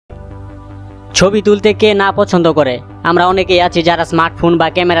ছবি তুলতে কে না পছন্দ করে? আমরা অনেকেই আছি যারা স্মার্টফোন বা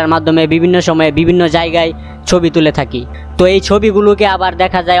ক্যামেরার মাধ্যমে বিভিন্ন সময়ে বিভিন্ন জায়গায় ছবি তুলে থাকি। তো এই ছবিগুলোকে আবার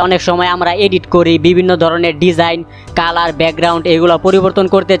দেখা যায় অনেক সময় আমরা এডিট করি, বিভিন্ন ধরনের ডিজাইন, কালার, ব্যাকগ্রাউন্ড এগুলো পরিবর্তন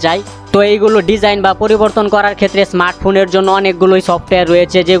করতে চাই। তো এইগুলো ডিজাইন বা পরিবর্তন করার ক্ষেত্রে স্মার্টফোনের জন্য অনেকগুলোই সফটওয়্যার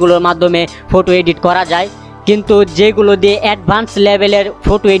রয়েছে যেগুলোর মাধ্যমে ফটো এডিট করা যায়। কিন্তু যেগুলো দিয়ে অ্যাডভান্স লেভেলের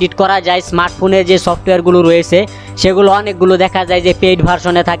ফটো এডিট করা যায়, স্মার্টফোনের যে সফটওয়্যারগুলো রয়েছে সেগুলো অনেকগুলো দেখা যায় যে পেইড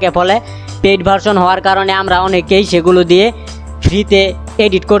ভার্সনে থাকে। ফলে পেইড ভার্সন হওয়ার কারণে আমরা অনেকেই সেগুলো দিয়ে ফ্রিতে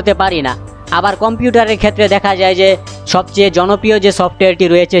এডিট করতে পারি না। আবার কম্পিউটারের ক্ষেত্রে দেখা যায় যে সবচেয়ে জনপ্রিয় যে সফটওয়্যারটি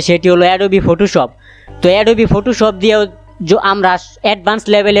রয়েছে সেটি হলো অ্যাডোবি ফটোশপ। তো অ্যাডোবি ফটোশপ দিয়েও আমরা অ্যাডভান্স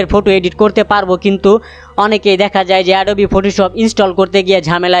লেভেলের ফটো এডিট করতে পারবো, কিন্তু অনেকেই দেখা যায় যে অ্যাডোবি ফটোশপ ইনস্টল করতে গিয়ে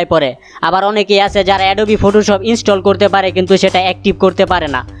ঝামেলায় পড়ে। আবার অনেকেই আছে যারা অ্যাডোবি ফটোশপ ইনস্টল করতে পারে কিন্তু সেটা অ্যাক্টিভ করতে পারে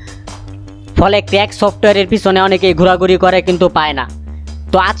না, ফলে ক্র্যাক সফটওয়্যারের পিছনে অনেকেই ঘোরাঘুরি করে কিন্তু পায় না।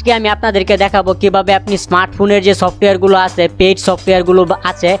 তো আজকে আমি আপনাদেরকে দেখাবো কিভাবে আপনি স্মার্টফোনের যে সফটওয়্যারগুলো আছে, পেইড সফটওয়্যারগুলো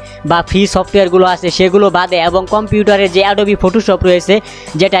আছে বা ফ্রি সফটওয়্যারগুলো আছে সেগুলো বাদে এবং কম্পিউটারের যে অ্যাডোবি ফটোশপ রয়েছে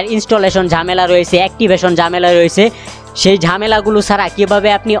যেটার ইনস্টলেশন ঝামেলা রয়েছে, অ্যাক্টিভেশন ঝামেলা রয়েছে, সেই ঝামেলাগুলো ছাড়া কিভাবে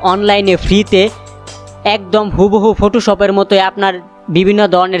আপনি অনলাইনে ফ্রিতে একদম হুবহু ফটোশপের মতোই আপনার বিভিন্ন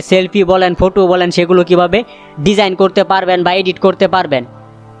ধরনের সেলফি বলেন, ফটো বলেন, সেগুলো কিভাবে ডিজাইন করতে পারবেন বা এডিট করতে পারবেন।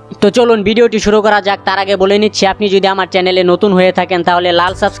 তো চলুন ভিডিওটি শুরু করা যাক। তার আগে বলে নিচ্ছি, আপনি যদি আমার চ্যানেলে নতুন হয়ে থাকেন তাহলে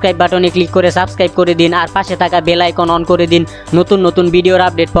লাল সাবস্ক্রাইব বাটনে ক্লিক করে সাবস্ক্রাইব করে দিন, আর পাশে থাকা বেল আইকন অন করে দিন নতুন নতুন ভিডিওর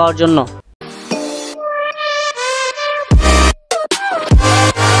আপডেট পাওয়ার জন্য।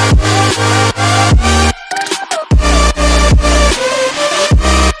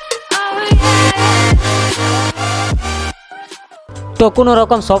 তো কোনো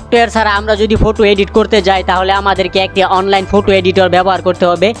রকম সফটওয়্যার ছাড়া আমরা যদি ফটো এডিট করতে যাই তাহলে আমাদেরকে একটি অনলাইন ফটো এডিটর ব্যবহার করতে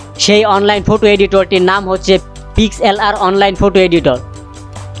হবে। সেই অনলাইন ফটো এডিটরটির নাম হচ্ছে পিক্সএলআর অনলাইন ফটো এডিটর।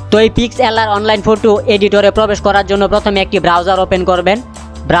 তো এই পিক্সএলআর অনলাইন ফটো এডিটরে প্রবেশ করার জন্য প্রথমে একটি ব্রাউজার ওপেন করবেন।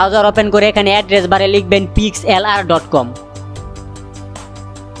 ব্রাউজার ওপেন করে এখানে অ্যাড্রেস বারে লিখবেন pixlr.com।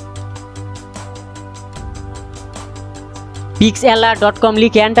 pixlr.com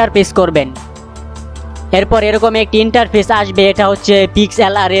লিখে এন্টার প্রেস করবেন। এরপর এরকম একটি ইন্টারফেস আসবে, এটা হচ্ছে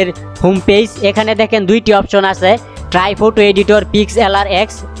পিক্সএলআর এর হোম পেজ। এখানে দেখেন দুইটি অপশন আছে, ট্রাই ফটো এডিটর পিক্সএলআর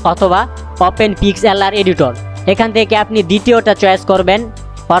এক্স অথবা ওপেন পিক্সএলআর এডিটর। এখান থেকে আপনি দ্বিতীয়টা চয়েস করবেন,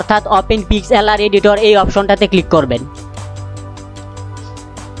 অর্থাৎ ওপেন পিক্সএলআর এডিটর, এই অপশনটাতে ক্লিক করবেন।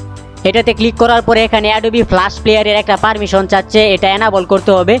 এটাতে ক্লিক করার পরে এখানে অ্যাডোবি ফ্ল্যাশ প্লেয়ারের একটা পারমিশন চাচ্ছে, এটা এনাবল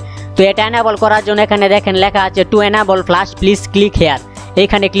করতে হবে। তো এটা এনাবল করার জন্য এখানে দেখেন লেখা আছে two enable flash please click here,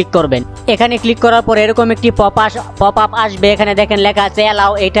 এখানে ক্লিক করবেন। এখানে ক্লিক করার পর এরকম একটি পপ আপ আসবে, এখানে দেখেন লেখা আছে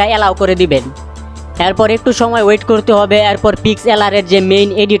অ্যালাউ, এটা অ্যালাউ করে দিবেন। এরপর একটু সময় ওয়েট করতে হবে। এরপর পিক্সএলআর এর যে মেইন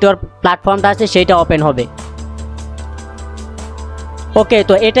এডিটর প্ল্যাটফর্মটা আছে সেটা ওপেন হবে। ওকে,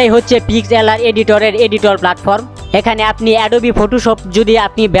 তো এটাই হচ্ছে পিক্সএলআর এডিটরের এডিটর প্ল্যাটফর্ম। এখানে আপনি অ্যাডোবি ফটোশপ যদি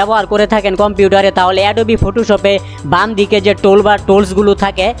আপনি ব্যবহার করে থাকেন কম্পিউটারে তাহলে অ্যাডোবি ফটোশপে বাম দিকে যে টুলসগুলো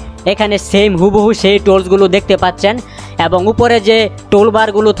থাকে এখানে সেম হুবহু সেই টুলসগুলো দেখতে পাচ্ছেন, এবং উপরে যে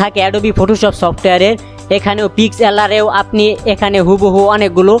টুলবারগুলো থাকে অ্যাডোবি ফটোশপ সফটওয়্যারের এখানেও পিক্সএলআরেও আপনি এখানে হুবহু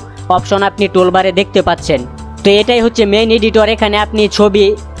অনেকগুলো অপশন আপনি টুলবারে দেখতে পাচ্ছেন। তো এটাই হচ্ছে মেইন এডিটর। এখানে আপনি ছবি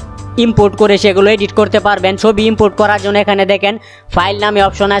ইম্পোর্ট করে সেগুলো এডিট করতে পারবেন। ছবি ইম্পোর্ট করার জন্য এখানে দেখেন ফাইল নামে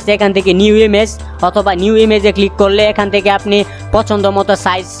অপশন আছে, এখান থেকে নিউ ইমেজ অথবা নিউ ইমেজে ক্লিক করলে এখান থেকে আপনি পছন্দ মতো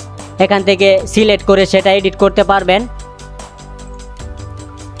সাইজ এখান থেকে সিলেক্ট করে সেটা এডিট করতে পারবেন।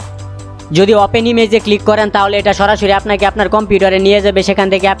 যদি ওপেন ইমেজে ক্লিক করেন তাহলে এটা সরাসরি আপনাকে আপনার কম্পিউটারে নিয়ে যাবে, সেখান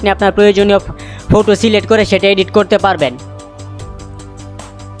থেকে আপনি আপনার প্রয়োজনীয় ফটো সিলেক্ট করে সেটা এডিট করতে পারবেন।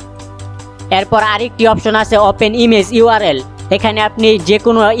 এরপর আরেকটি অপশন আছে ওপেন ইমেজ ইউআরএল, এখানে আপনি যে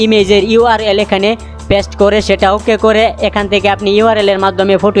কোনো ইমেজের ইউআরএল এখানে পেস্ট করে সেটা ওকে করে এখান থেকে আপনি ইউআরএল এর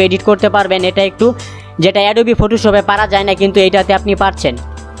মাধ্যমে ফটো এডিট করতে পারবেন। এটা একটু যেটা অ্যাডোবি ফটোশপে পারা যায় না কিন্তু এইটাতে আপনি পারছেন।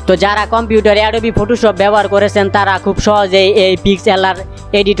 তো যারা কম্পিউটারে অ্যাডোবি ফটোশপ ব্যবহার করেছেন তারা খুব সহজেই এই পিক্সএলআর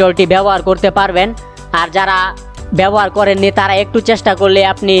এডিটরটি ব্যবহার করতে পারবেন, আর যারা ব্যবহার করেননি তারা একটু চেষ্টা করলে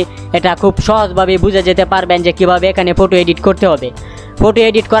আপনি এটা খুব সহজভাবে বুঝে যেতে পারবেন যে কিভাবে এখানে ফটো এডিট করতে হবে। ফটো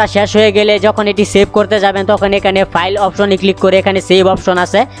এডিট করা শেষ হয়ে গেলে যখন এটি সেভ করতে যাবেন তখন এখানে ফাইল অপশনে ক্লিক করে এখানে সেভ অপশন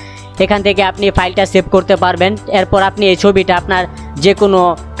আছে, এখান থেকে আপনি ফাইলটা সেভ করতে পারবেন। এরপর আপনি এই ছবিটা আপনার যে কোনো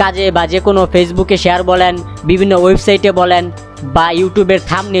কাজে বা যে কোনো ফেসবুকে শেয়ার বলেন, বিভিন্ন ওয়েবসাইটে বলেন বা ইউটিউবের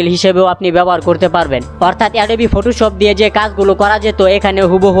থাম্বনেল হিসেবেও আপনি ব্যবহার করতে পারবেন। অর্থাৎ অ্যাডোবি ফটোশপ দিয়ে যে কাজগুলো করা যেত এখানে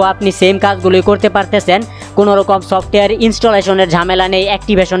হুবহু আপনি সেম কাজগুলোই করতে পারতেছেন। কোনো রকম সফটওয়্যার ইনস্টলেশনের ঝামেলা নেই,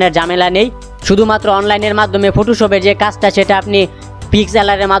 অ্যাক্টিভেশনের ঝামেলা নেই। শুধুমাত্র অনলাইনের মাধ্যমে ফটোশপের যে কাজটা সেটা আপনি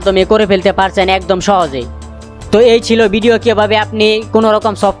পিক্সএলআর এর মাধ্যমে করে ফেলতে পারছেন একদম সহজেই। তো এই ছিল ভিডিও, কিভাবে আপনি কোনো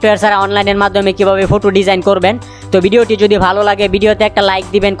রকম সফটওয়্যার ছাড়া অনলাইনের মাধ্যমে কিভাবে ফটো ডিজাইন করবেন। তো ভিডিওটি যদি ভালো লাগে ভিডিওতে একটা লাইক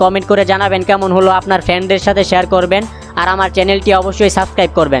দিবেন, কমেন্ট করে জানাবেন কেমন হলো, আপনার ফ্রেন্ডদের সাথে শেয়ার করবেন আর আমার চ্যানেলটি অবশ্যই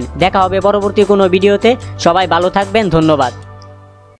সাবস্ক্রাইব করবেন। দেখা হবে পরবর্তী কোনো ভিডিওতে। সবাই ভালো থাকবেন, ধন্যবাদ।